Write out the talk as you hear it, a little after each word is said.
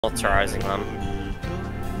militarizing them.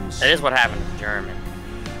 That is what happened to Germany.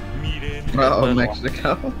 Oh,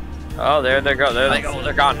 Mexico. Oh, there they go. There they go.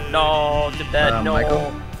 They're gone. No, to bed. No. Michael?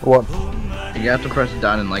 What? You have to press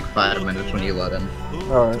done in like 5 minutes when you load in.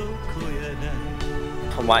 Alright.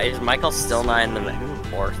 Why is Michael still not in the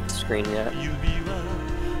fourth screen yet?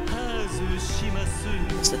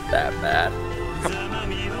 Is it that bad?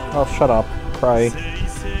 Oh, shut up. Cry.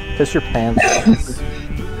 Piss your pants.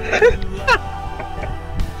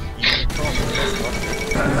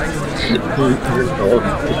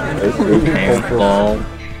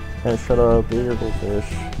 Hey, shut up. Eat your goldfish.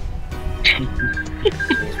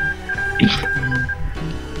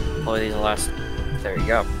 Oh, these last. There you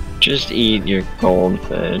go. Just eat your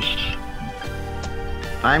goldfish.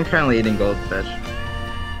 I'm currently eating goldfish.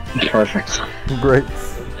 Perfect. Great.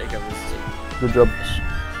 Good job.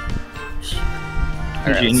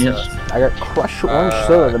 Right, Genius. I got crushed orange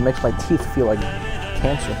soda that makes my teeth feel like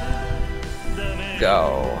cancer.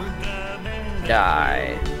 Go.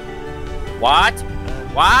 Die. What?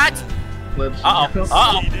 What? Let's Uh-oh. go.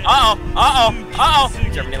 Uh-oh. Uh-oh. Uh-oh.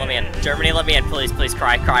 Uh-oh. Germany, let me in. Germany, let me in. Please, please.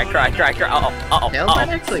 Cry, cry, cry, cry, cry. Uh-oh. Uh-oh. Tails might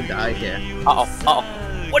Uh-oh. actually die here. Uh-oh.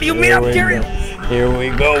 Uh-oh. What do you mean I'm carrying? Here we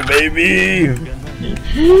go, baby!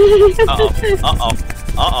 Uh-oh. Uh-oh.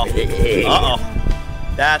 Uh-oh. Uh-oh.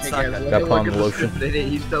 That's Hey not guys, good. Got look palm at lotion. the idiot.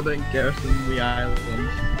 He's still doing garrison the islands.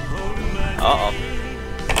 Uh-oh.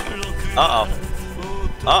 Uh-oh.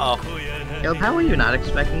 Uh-oh. Yo, how were you not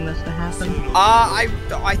expecting this to happen?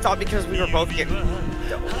 I thought because we were both getting...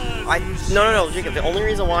 No, Jacob, the only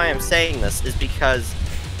reason why I'm saying this is because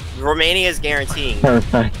Romania is guaranteeing,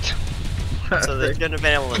 Perfect. so they shouldn't have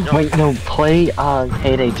been able to... Wait, no, play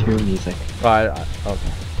Payday 2 music. Okay.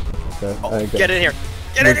 Okay. Oh, get in here!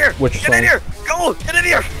 Get in here! Which Get song? in here! Go! Get in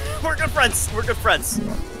here! We're good friends! We're good friends!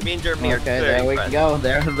 Me and Germany are Okay, very there we friends. go.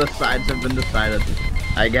 There, the sides have been decided,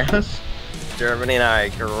 I guess. Germany and I are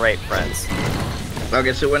great friends.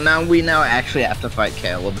 Okay, so we now actually have to fight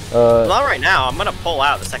Caleb. Well, not right now. I'm gonna pull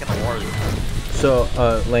out the second the war is... So,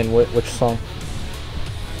 Lane, which song?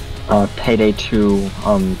 Payday 2,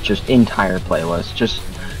 just entire playlist. Just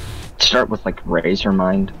start with like Razor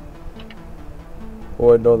Mind.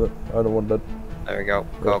 Oh, I know that. I don't want that. There we go.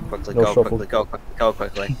 Go quickly, No go shuffle. quickly, go quickly, go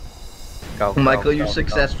quickly. Go, Michael, you go,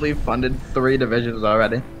 successfully funded 3 divisions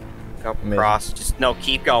already. Go Amazing. cross. Just no,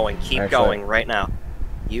 keep going, keep Actually- going right now.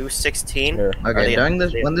 U-16. Here. Okay, during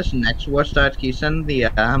this, when this next war starts, can you send the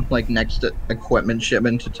like next equipment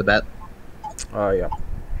shipment to Tibet? Yeah.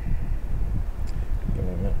 Give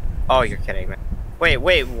me a minute. Oh, you're kidding me. Wait,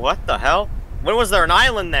 what the hell? When was there an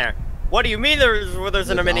island there? What do you mean there's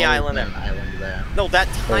a mini island there? An island there. No, that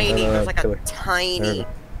tiny. no, There's like kill a it. tiny.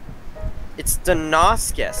 It's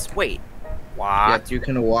Damascus. Wait. What? Yes, you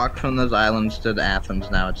can walk from those islands to Athens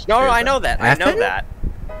now. It's No, I cheaper. know that. I know Athens? that.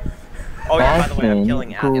 Oh yeah, by the way, I'm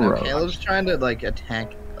killing Athens, You know, Athens. Caleb's trying to like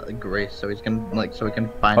attack Greece, so he's gonna so we can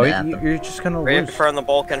find Oh, Athens. you're just gonna Ready lose. for the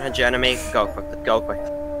Balkan hegemony. Go quickly, go quickly.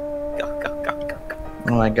 Go, go, go, go, go.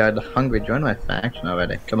 Oh my god, Hungary, join my faction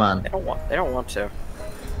already. Come on. They don't want to.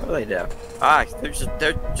 What do they do?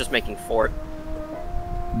 They're just making fort.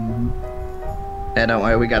 Yeah, don't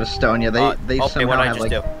worry, we got Estonia. They okay, somehow what did I have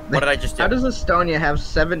just like. do? What did I just do? How does Estonia have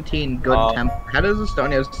 17 good temp? How does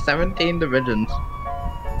Estonia have 17 divisions?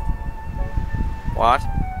 What?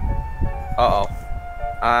 Uh-oh.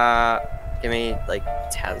 Give me, like,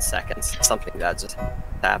 10 seconds. Something that just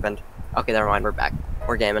happened. Okay, never mind, we're back.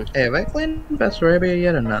 We're gaming. Hey, have I claimed Bessarabia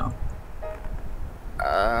yet or no?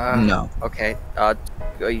 No. Okay,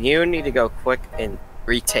 you need to go quick and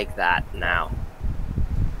retake that now.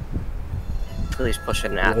 Please push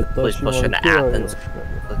it in Athens. Please push it in Athens.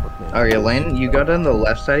 Okay, Lane, you go down the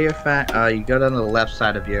left side of your you go down the left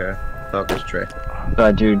side of your focus tree. So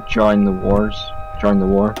I do join the wars. Join the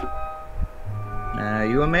war.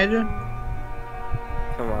 You a major?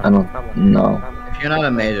 Come on. I don't come on, know. come on. If you're not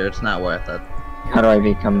a major, it's not worth it. How do I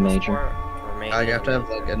become major? You have to have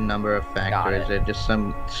like a number of factories. it. They're just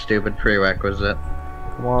some stupid prerequisite.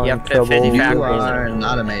 Come on, You have to have 50 Keble. You factories. are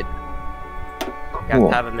not a major. You have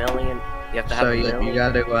to have a million. You have to have So a you million.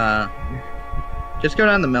 gotta just go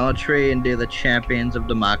down the military and do the champions of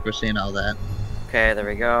democracy and all that. Okay, there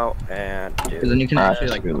we go. And Because then you can actually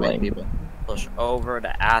like That's fight good. people. push over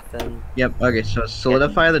to Athens. Yep. Okay. So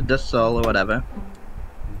solidify the Dissol or whatever.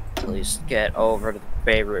 Please get over to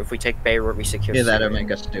Beirut. If we take Beirut, we secure. Yeah, that'll Syria.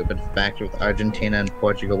 make a stupid factory with Argentina and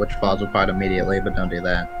Portugal, which falls apart immediately. But don't do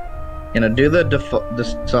that. You know, do the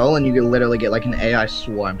Dissol, and you can literally get like an AI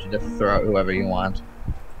swarm to just throw out whoever you want.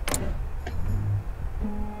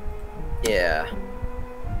 Yeah.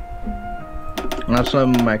 Also,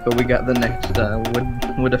 Michael, we got the next.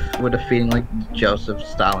 We're defeating like Joseph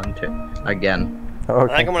Stalin too again. I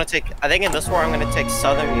think I'm gonna take. I think in this war I'm gonna take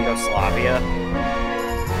southern Yugoslavia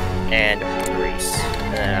and Greece,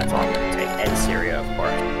 and then that's all I'm gonna take, and Syria, of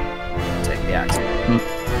course. Take the Axis.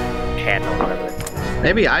 Handle one of it.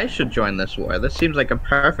 Maybe I should join this war. This seems like a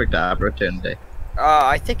perfect opportunity.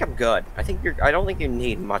 I think I'm good. I think you're. I don't think you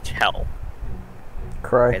need much help.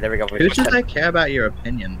 Cry. Okay, there we go. Who should I care about your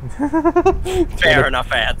opinion? Fair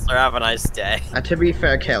enough answer. Have a nice day. To be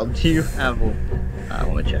fair, Cal, do you have? I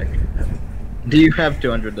want to check. Do you have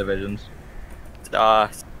 200 divisions? No,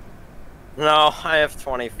 I have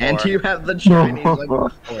 24. And do you have the Chinese like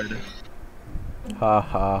Ford? Ha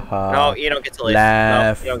ha ha. No, you don't get to leave.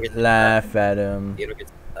 Laugh, No, you don't get to laugh at him. You don't get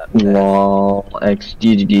to that. Lol,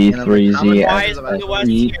 XDD3Z. Why is the West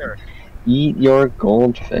here? Eat your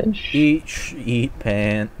goldfish. Eat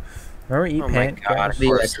pant. Remember eat Oh my pant? God. guys?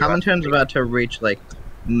 The Comintern's about to reach like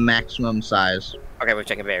maximum size. Okay, we're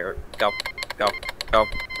taking barrier. Go.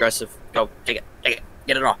 Aggressive. Go. Take it.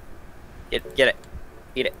 Get it off. Get it.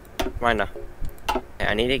 Eat it. Come on now. Okay,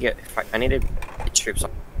 I need to get troops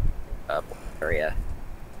up area.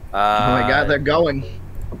 Oh my God, they're going.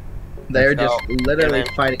 They're Let's just go. literally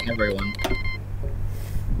Amen. fighting everyone.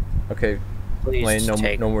 Okay, Please Lane,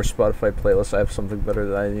 take. no more Spotify playlists. I have something better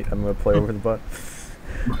that I'm gonna play over the butt.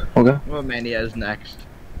 Okay. Romania is next.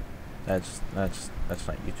 That's not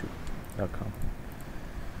YouTube.com.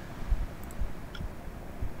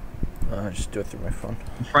 Just do it through my phone.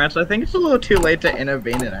 France, I think it's a little too late to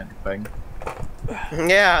intervene in anything.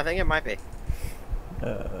 Yeah, I think it might be.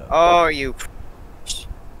 Uh, Oh, you.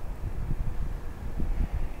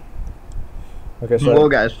 Okay, Well,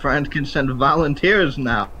 guys, France can send volunteers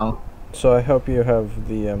now. So I hope you have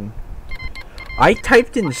the I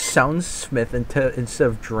typed in Soundsmith instead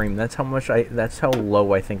of Dream. That's how much that's how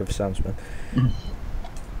low I think of Soundsmith.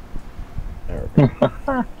 There we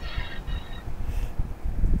go.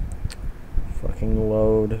 Fucking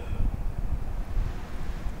load.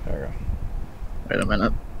 There we go. Wait a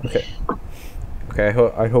minute. Okay. Okay,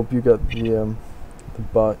 I hope you got the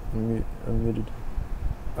bot unmuted.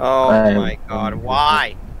 Oh my God!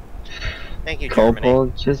 Why? Thank you, Germany. Copal,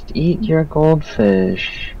 just eat your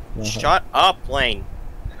goldfish. Shut up, Lane.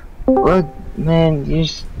 Look, man, you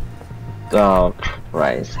just... Oh,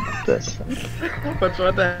 Christ. This. What's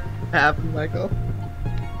about to happen, Michael?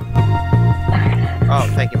 Oh,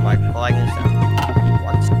 thank you, Mike. Well, I can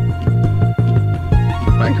once.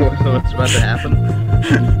 Michael, what's about to happen?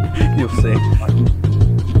 You'll see.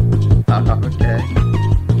 Okay.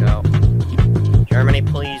 Go. Germany,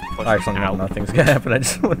 please push Actually, no, out. nothing's gonna happen. I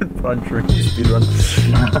just wanted to put on Dream speedrun.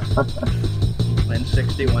 In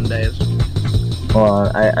 61 days. Hold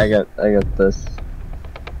on, I got this.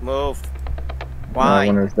 Move. I Why?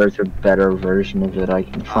 wonder if there's a better version of it I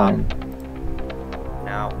can find.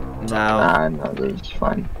 No. Nah, no, this is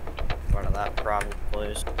fine. Go to that province,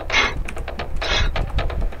 please.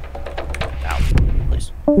 Out,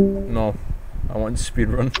 please. No, I want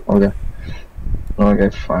speedrun. Okay. Okay,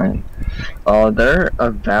 fine. Oh, they're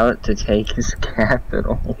about to take his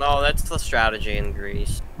capital. No, that's the strategy in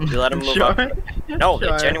Greece. You let him move Sure. up. No,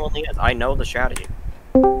 Sure. it genuinely is. I know the strategy.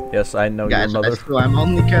 Yes, I know Guys, your mother. so I'm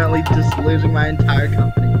only currently just losing my entire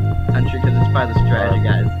country because it's by the strategy,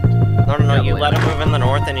 guys. No, you let him move in the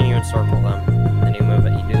north and then you encircle them. Then you move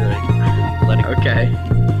it, you do the... You let it go. Okay.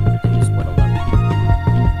 And you whittle them.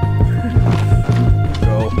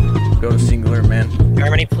 Go singular, man.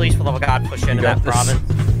 Germany, please, for the love of God, push into got that this.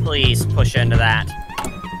 province. Please push into that.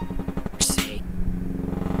 See.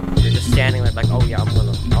 You're just standing there like, oh yeah, I'm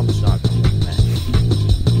just not gonna win that.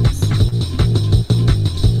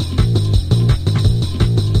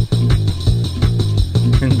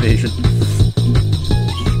 Invasion.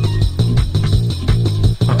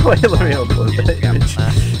 Oh, wait, let me upload that image.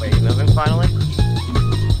 Wait, you moving finally?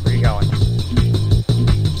 Where are you going?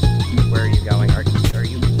 Where are you going? Are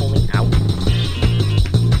you pulling out?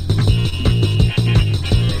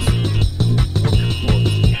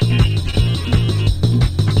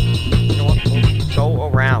 You know what? Go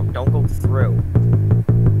around. Don't go through.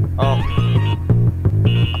 Oh.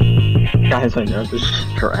 Guys, I know this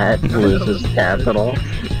strat loses capital.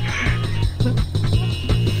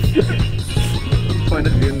 Point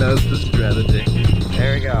of view knows the strategy.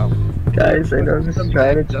 There we go. Guys, I know the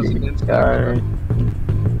strategy. Alright.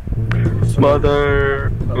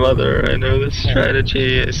 Mother, I know the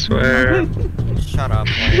strategy, I swear. Shut up,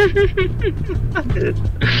 Lane.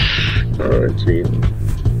 Oh, jeez.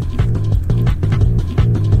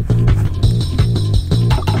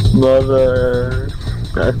 Mother,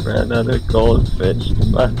 I ran out of goldfish.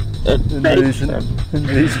 Invasion.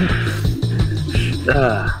 Invasion.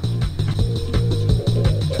 Time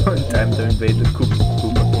to invade the Koopa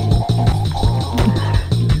Kingdom.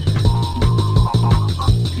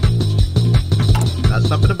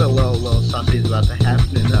 Something a bit little sussy is about to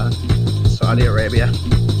happen in Saudi Arabia.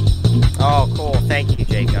 Oh, cool. Thank you,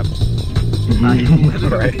 Jacob. I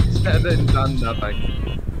literally said and done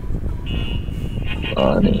nothing.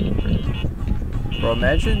 Funny. Bro,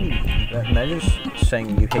 imagine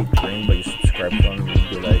saying you hate Dream, but you subscribe to him and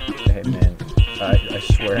be like, hey man, I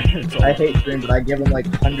swear. It's all... I hate Dream, but I give him like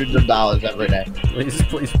hundreds of dollars every day. Please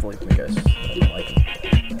believe me, guys. I don't like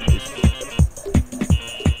him. Please.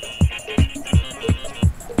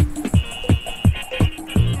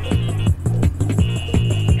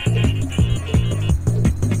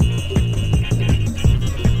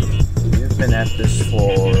 We've been at this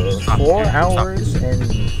for 4 hours and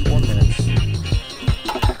 4 minutes.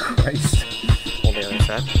 Christ. Hold the other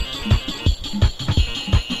side.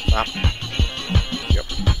 Stop. Yep.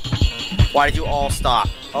 Why did you all stop?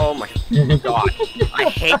 Oh my god. I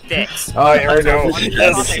hate this. Oh, here we go.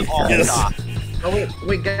 Yes. They all stop. Oh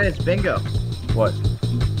wait, guys, bingo. What?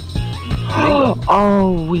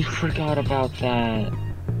 Oh, we forgot about that.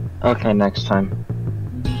 Okay, next time.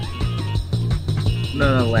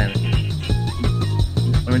 No, Len.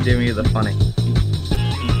 Let me do you the funny.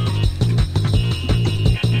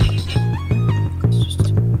 Just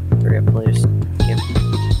hurry up, please. Yep.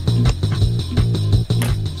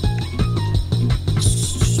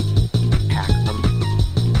 Pack them.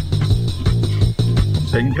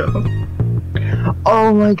 Bingo.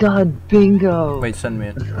 Oh my god, bingo! Wait, send me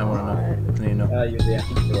it. I wanna know. I need to know. You're the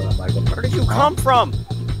after Michael. Where did you come from?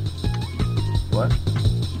 What?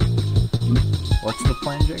 What's the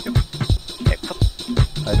plan, Jacob? Okay, put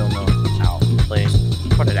I don't know. it out, please.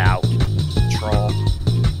 Put it out. Troll.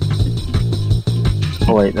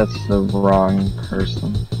 Oh wait, that's the wrong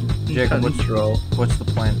person. Jacob, Control. what's the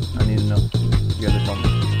plan? I need to know. You gotta tell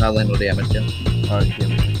me. Len will damage him. Alright, give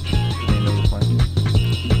me. I need to know the plan.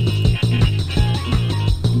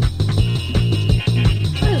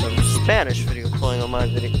 There's a Spanish video playing on my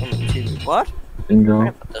video TV. What? I'm Bingo.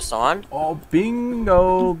 gonna put this on. Oh,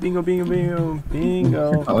 bingo! Bingo, bingo, bingo,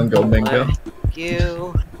 bingo. I'll go bingo. Thank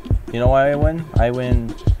you. You know why I win? I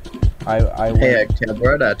win. I win. Hey,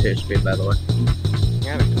 we're at 2 speed, by the way.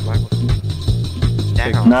 Yeah, because Michael.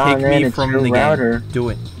 Take, Damn. Nah, take man, me it's from your the router. game. Do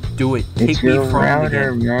it. Do it. It's Take me your from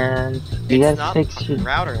router, the game. man. You It's gotta not fix the your...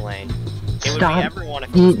 router lane. It would be Stop everyone if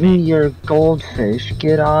it was eating me. your goldfish.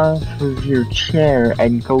 Get off of your chair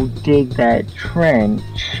and go dig that trench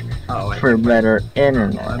Oh, for better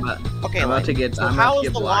internet. I'm Okay, about Lane. to get. So I'm how about to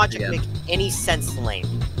does get the blocked logic again. make any sense, Lane?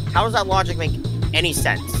 How does that logic make any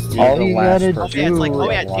sense? You're All the you last gotta person Okay, it's like, do- oh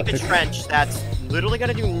yeah, with dig a logic. trench. That's literally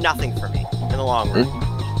gonna do nothing for me in the long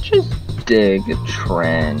run. Just dig a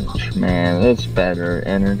trench, man. That's better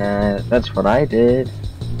internet. That's what I did.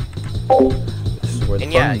 This is where the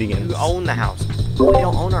And fun yeah, begins. you own the house. We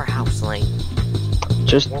don't own our house, Lane.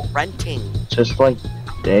 Just We're renting. like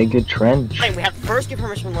dig a trench. Lane, we have to first get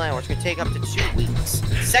permission from the landlord, which could take up to 2 weeks.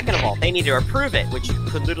 Second of all, they need to approve it, which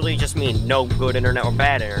could literally just mean no good internet or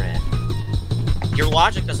bad internet. Your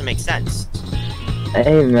logic doesn't make sense.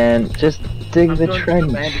 Hey man, just dig I'm the going to trench.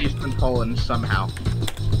 command Eastern Poland somehow.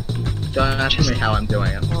 Don't ask me how I'm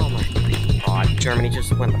doing it. Oh my god, Germany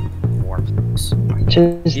just went the war.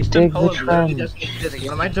 Just Eastern dig the Poland literally trench. doesn't exist.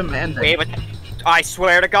 What am I demanding? Wait, but I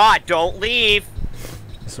swear to God, don't leave.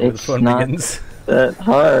 This is where the It's fun not- begins. That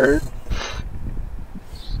hard.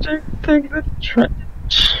 Just dig the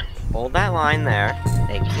trench. Hold that line there.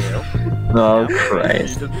 Thank you. Oh Yeah.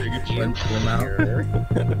 Christ. Just dig a trench for now.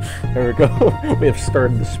 There we go. We have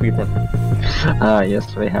started the speedrun. Ah,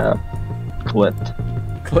 yes we have. Clipped.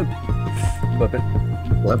 Clip it.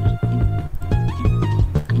 Flipped.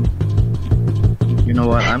 You know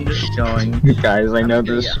what? I'm just going. Guys, I know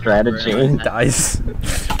this Yeah. strategy. Dies.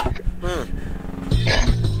 Hmm.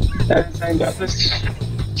 Guys, I know this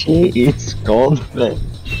strategy. Eats goldfish.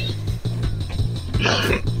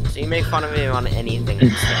 So you make fun of me on anything you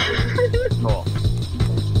say. Cool.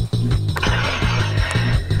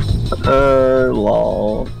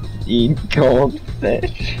 Lol. Eat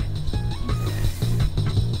goldfish.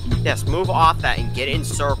 Yes, move off that and get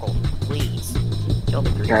encircled, please. Kill the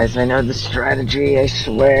Greek. Guys, I know the strategy, I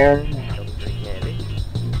swear. Kill the Greek Navy.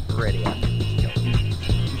 Ready up.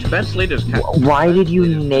 Tibet's leaders. Why did you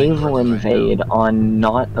naval invade on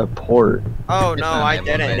not a port? Oh It's no, not I naval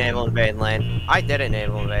didn't invade. naval invade Lane. I didn't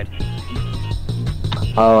naval invade.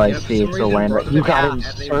 Oh, I Yeah, for see, some it's a reason, land. Northern You got Ireland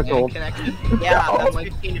has a encircled. connection. Yeah, that's Like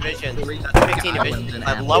 15 divisions. three That's 15 islands divisions. in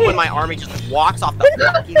I Africa. love when my army just walks off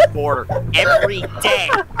the fucking border every day.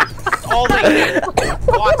 calling him.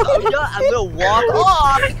 Walks, oh yeah, I'm gonna walk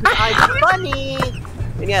off because I'm funny.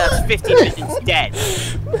 And yeah, that's 15 minions dead.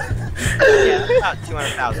 Yeah, that's about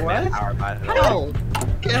 200,000 manpower by the way. Oh,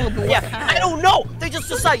 Caleb, what Yeah, I don't know. They just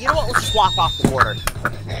decided, you know what? Let's swap off the border.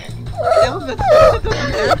 Caleb, that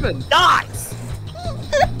doesn't happen. Dies.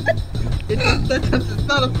 It's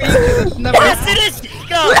not a feature. It's never. Yes, it is.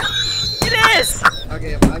 Go. It is.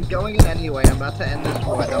 Okay, I'm going in anyway. I'm about to end this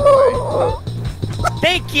war. Don't worry.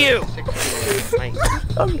 Thank you.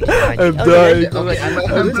 I'm dying. I'm dying.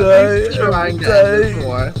 trying to end this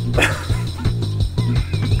war.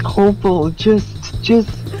 Corporal, just. You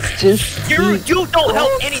don't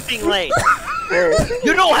help anything, Lane.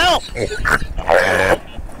 You don't help.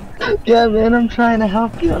 Yeah, man, I'm trying to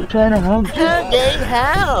help you. I'm trying to help you.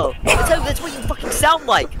 How? That's what you fucking sound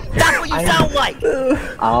like. That's what you sound like.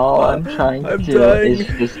 All I'm trying to do dying. is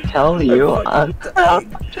just tell you, I'm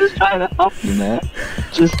just trying to help you, man.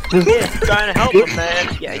 Just Trying to help him,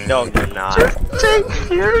 man. Yeah, no, you're not. take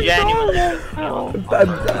your Genuinely.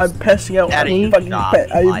 I'm passing out. Daddy, I'm fucking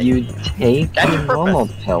stop. You take That's your your normal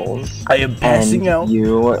pills, I am passing and out.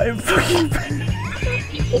 you I'm fucking.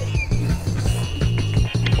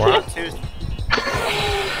 We're on Tuesday.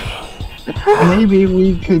 maybe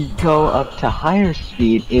we could go up to higher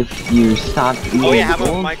speed if you stop eating Oh yeah, how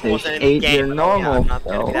about Mike goldfish, wasn't in the ate game? your Oh, yeah, normal I'm not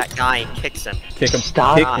gonna be pills. that guy and kicks him. Kick him.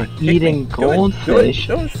 Stop Kick me. eating Kick me. Do it. goldfish,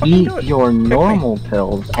 Do it. Fucking eat do it. your me. normal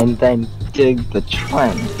pills, and then dig the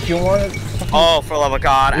trend. Do you want to? Oh, for love of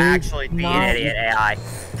God, It's actually be not- an idiot AI.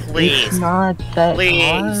 It's Please. not that Please.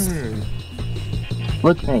 hard.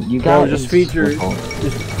 Look, man, you No, got just feed your.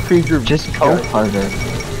 Just go harder.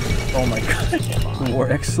 Oh my god. More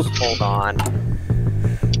excellent. Hold on.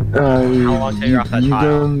 How long till you're off that you tile?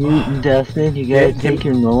 go mutant death, you gotta Give- take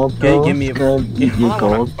your normal give- pills. give me a- go eat your Hold on,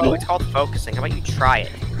 goldfish. it's called focusing. How about you try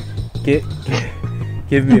it?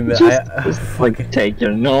 Give me a minute. Just like take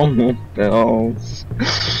your normal pills.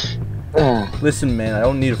 Listen, man, I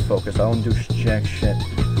don't need to focus. I don't do jack shit.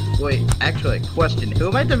 Wait, actually, question. Who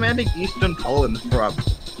am I demanding Eastern Poland from?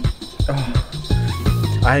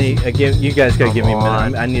 You guys gotta give me a Come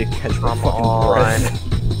on. minute. I need to catch my Come fucking on. breath.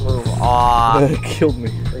 Move on. That killed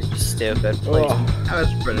me. Please be stupid, please. Oh. I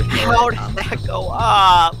was British. How did that go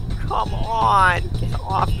up? Come on. Get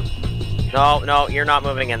off. No, you're not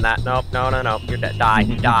moving in that. Nope, no. You're dead. Die.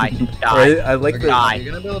 Die. I like Okay, the. die.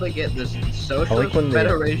 You're gonna be able to get this I socialist like when they-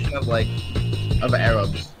 federation of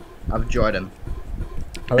Arabs, of Jordan.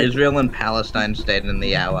 I like, Israel and Palestine stayed in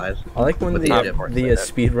the Allies. I like when With the Egypt.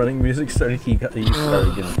 speedrunning music started. He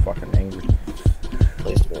started getting fucking angry.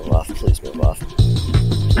 Please move off. Please move off.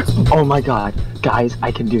 Oh my god, guys,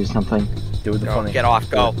 I can do something. Do it the Go, funny. get off.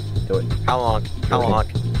 Go. Do it. How long? How long?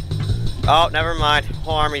 Oh, never mind.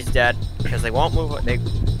 Whole army's dead because they won't move. They.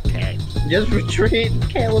 Okay. Just retreat,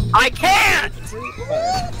 Caleb. I can't. You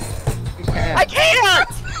can. I can't.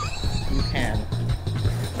 You can.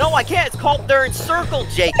 No, I can't. It's called they're in circle,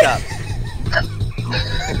 Jacob.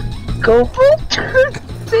 Go for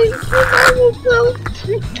take your normal pills.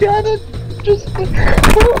 You gotta just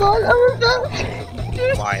hold on. I'm about to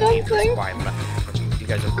do something. You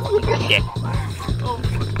guys are fucking shit.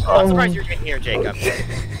 I'm surprised you're getting here, Jacob.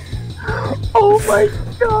 Oh my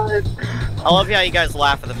god. I love how you guys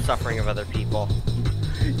laugh at the suffering of other people.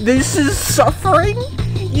 This is suffering?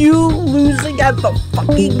 You losing at the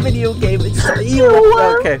fucking video game. It's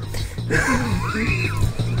okay.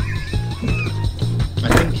 I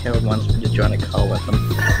think Caleb wants me to join a call with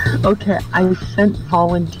him. Okay, I sent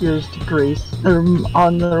volunteers to Greece. They're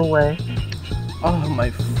on their way. Oh my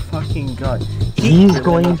fucking god. He's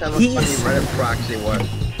going. Have a He's- funny Reddit proxy war.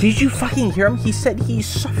 Did you fucking hear him? He said he's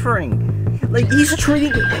suffering. Like he's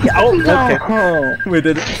treating. Oh, okay. No. We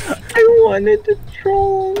did it. I wanted to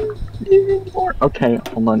troll him even more. Okay,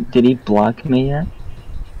 hold on. Did he block me yet?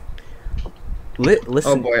 Oh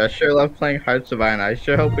Listen. boy, I sure love playing Hearts of Iron. I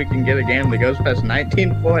sure hope we can get a game that goes past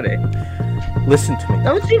 1940. Listen to me.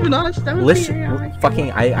 That was even us. That was Listen. the AI.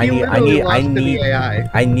 Fucking. I You need. literally lost to the AI.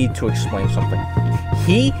 I need to explain something.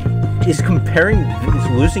 He is comparing his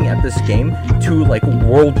losing at this game to like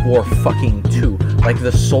World War fucking II, like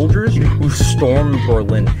the soldiers who stormed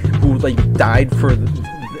Berlin, who like died for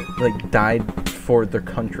their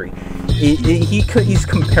country. He's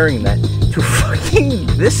comparing that to fucking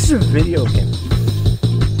this video game.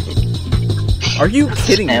 Are you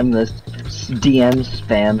kidding me? Spam this. DM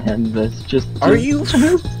spam him this. Just. Are you?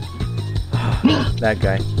 That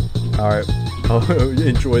guy. All right. Oh,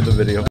 enjoy the video.